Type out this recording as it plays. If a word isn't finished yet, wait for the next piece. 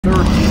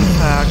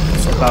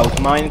about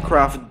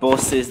Minecraft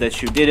bosses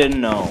that you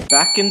didn't know.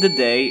 Back in the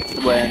day,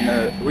 when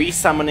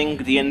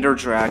resummoning the Ender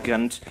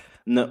Dragon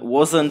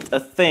wasn't a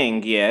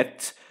thing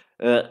yet,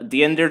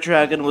 the Ender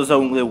Dragon was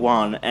only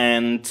one,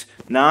 and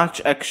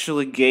Notch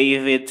actually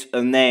gave it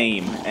a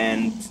name,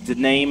 and the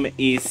name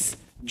is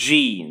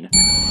Gene.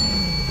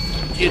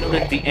 You know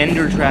that the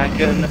Ender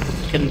Dragon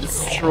can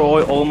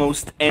destroy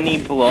almost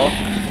any block,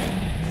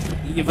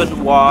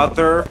 even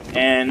water,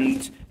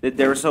 and that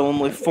there's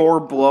only 4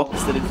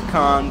 blocks that it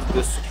can't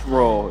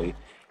destroy.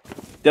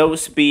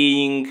 Those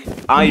being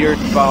iron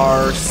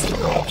bars,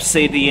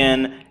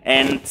 obsidian,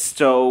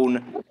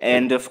 endstone,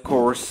 and of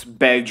course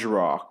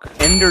bedrock.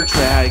 Ender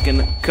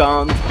Dragon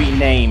can't be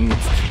named,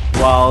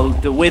 while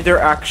the Wither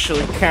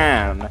actually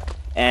can.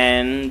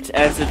 And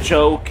as a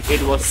joke,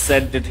 it was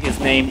said that his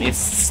name is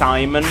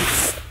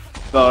Simons,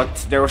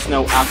 but there was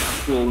no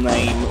actual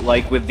name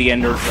like with the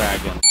Ender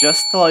Dragon.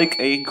 Just like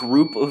a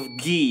group of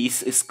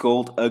geese is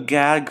called a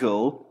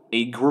gaggle,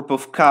 a group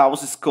of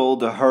cows is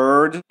called a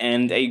herd,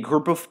 and a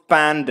group of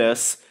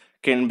pandas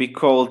can be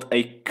called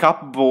a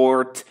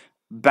cupboard,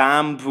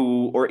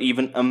 bamboo, or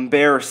even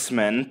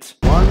embarrassment.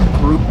 One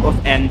group of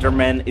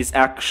endermen is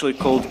actually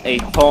called a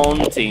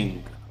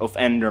haunting of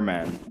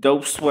endermen.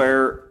 Those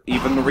were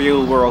even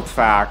real-world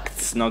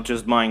facts, not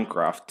just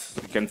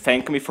Minecraft. You can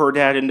thank me for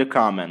that in the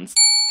comments.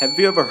 Have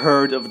you ever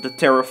heard of the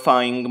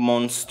terrifying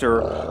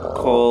monster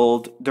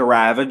called the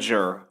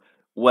Ravager?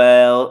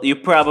 Well, you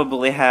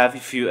probably have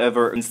if you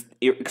ever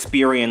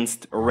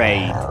experienced a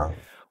raid.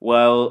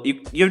 Well,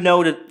 you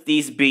know that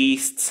these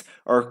beasts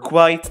are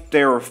quite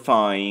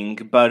terrifying,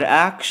 but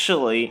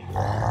actually,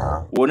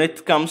 when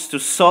it comes to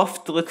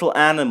soft little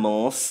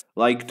animals,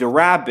 like the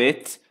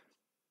rabbit,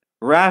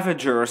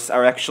 Ravagers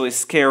are actually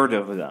scared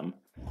of them.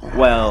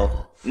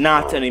 Well,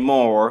 not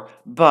anymore,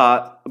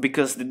 but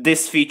because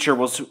this feature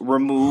was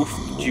removed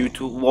due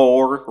to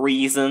lore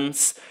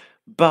reasons,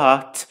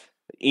 but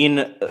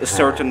in a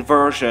certain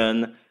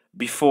version,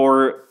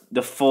 before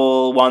the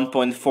full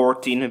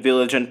 1.14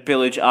 Village and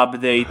Pillage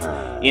update,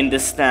 in the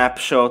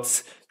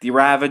snapshots, the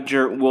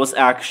Ravager was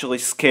actually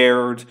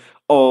scared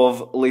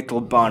of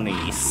little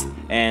bunnies,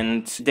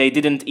 and they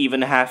didn't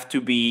even have to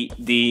be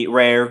the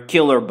rare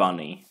killer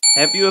bunny.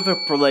 Have you ever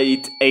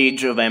played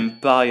Age of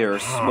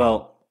Empires?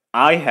 Well,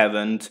 I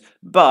haven't,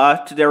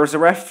 but there's a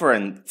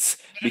reference,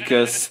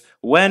 because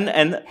when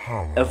an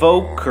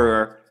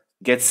evoker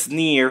gets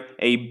near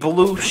a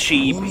blue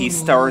sheep, he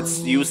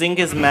starts using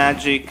his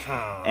magic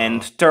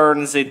and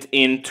turns it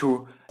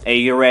into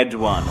a red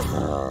one.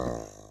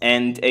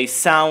 And a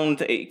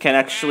sound can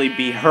actually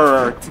be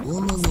heard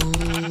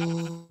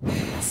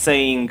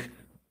saying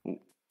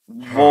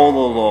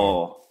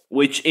Wololo,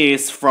 which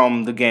is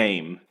from the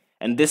game.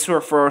 And this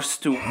refers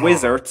to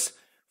wizards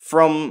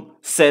from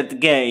said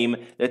game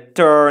that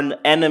turn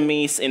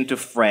enemies into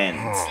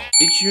friends.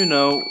 Did you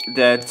know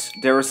that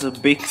there's a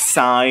big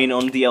sign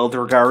on the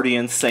Elder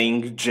Guardian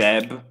saying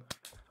Jeb?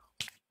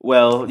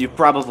 Well, you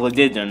probably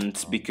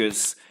didn't,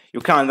 because you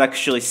can't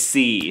actually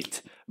see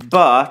it.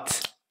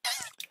 But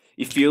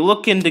if you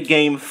look in the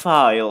game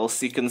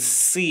files, you can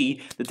see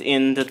that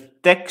in the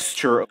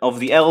texture of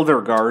the Elder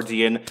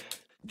Guardian,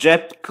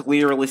 Jeb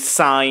clearly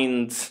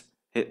signed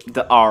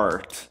the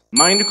art.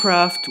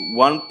 Minecraft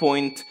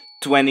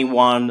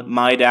 1.21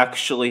 might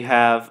actually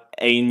have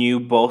a new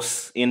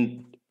boss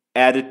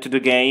added to the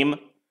game.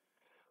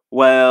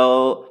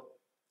 Well,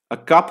 a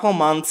couple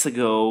months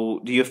ago,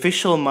 the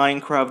official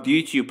Minecraft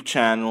YouTube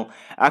channel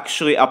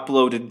actually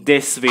uploaded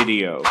this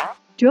video.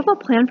 Do you have a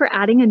plan for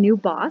adding a new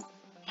boss?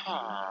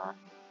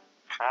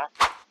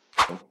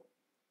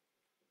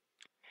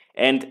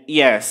 And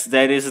yes,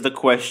 that is the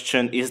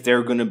question, is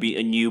there gonna be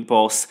a new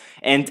boss?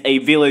 And a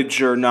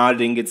villager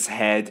nodding its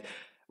head,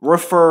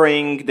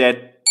 referring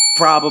that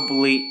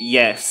probably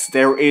yes,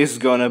 there is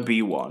gonna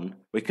be one.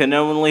 We can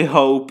only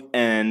hope,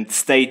 and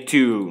stay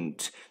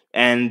tuned.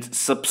 And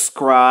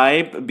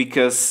subscribe,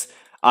 because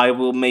I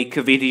will make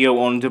a video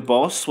on the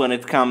boss when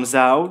it comes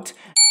out.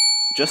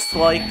 Just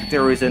like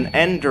there is an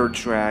Ender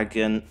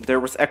Dragon, there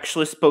was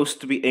actually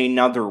supposed to be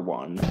another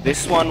one.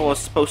 This one was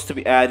supposed to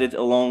be added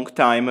a long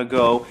time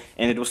ago,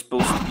 and it was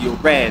supposed to be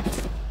red,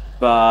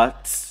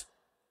 but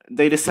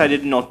they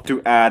decided not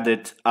to add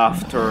it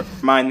after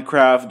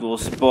Minecraft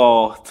was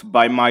bought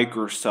by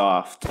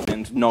Microsoft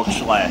and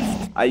Notch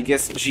left. I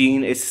guess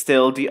Gene is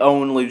still the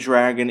only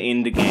dragon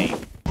in the game.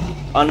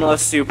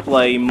 Unless you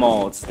play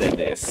mods, that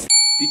is.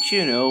 Did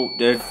you know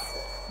that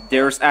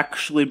there's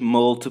actually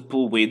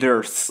multiple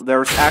withers?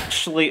 There's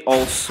actually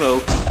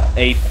also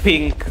a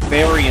pink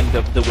variant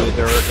of the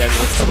wither that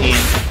was in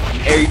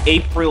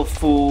April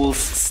Fool's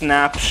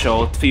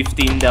snapshot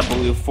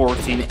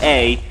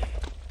 15W14A,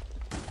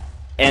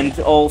 and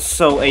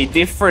also a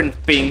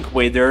different pink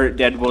wither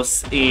that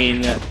was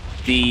in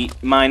the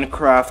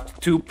Minecraft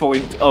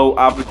 2.0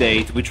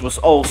 update, which was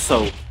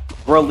also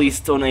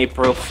released on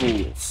April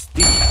Fool's.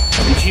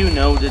 Did you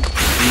know that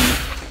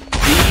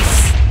these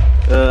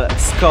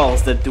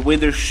skulls that the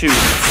wither shoots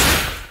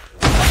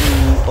do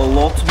a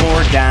lot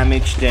more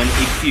damage than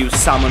if you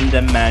summon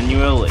them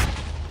manually?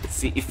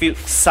 See, if you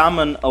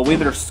summon a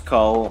Wither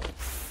Skull,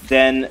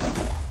 then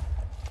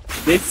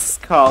this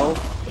skull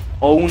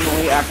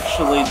only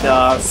actually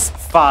does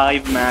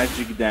 5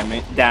 magic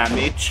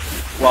damage,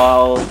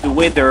 while the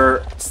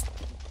Wither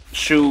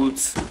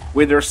shoots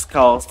Wither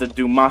Skulls that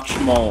do much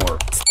more.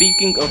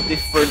 Speaking of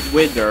different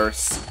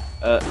Withers,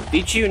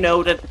 did you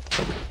know that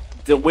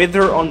the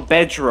Wither on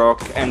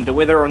Bedrock and the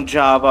Wither on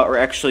Java are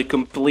actually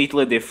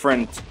completely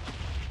different?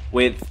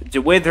 With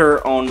the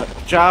Wither on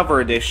Java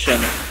Edition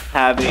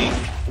having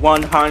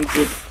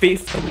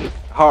 150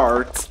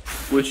 hearts,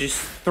 which is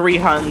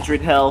 300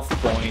 health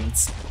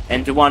points,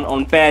 and the one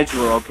on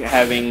Bedrock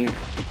having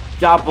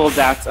double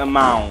that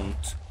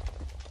amount,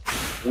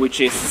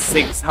 which is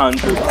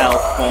 600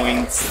 health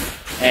points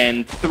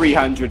and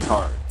 300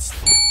 hearts.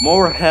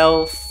 More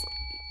health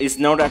is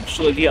not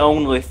actually the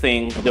only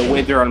thing the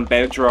Wither on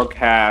Bedrock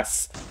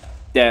has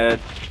that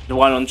the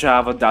one on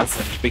Java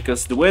doesn't,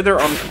 because the Wither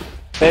on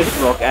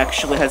Bedrock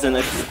actually has an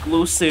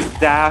exclusive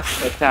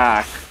dash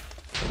attack,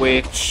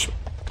 which,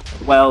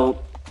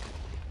 well,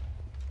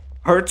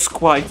 hurts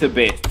quite a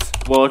bit.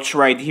 Watch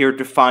right here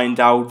to find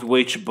out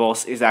which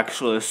boss is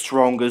actually the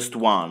strongest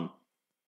one.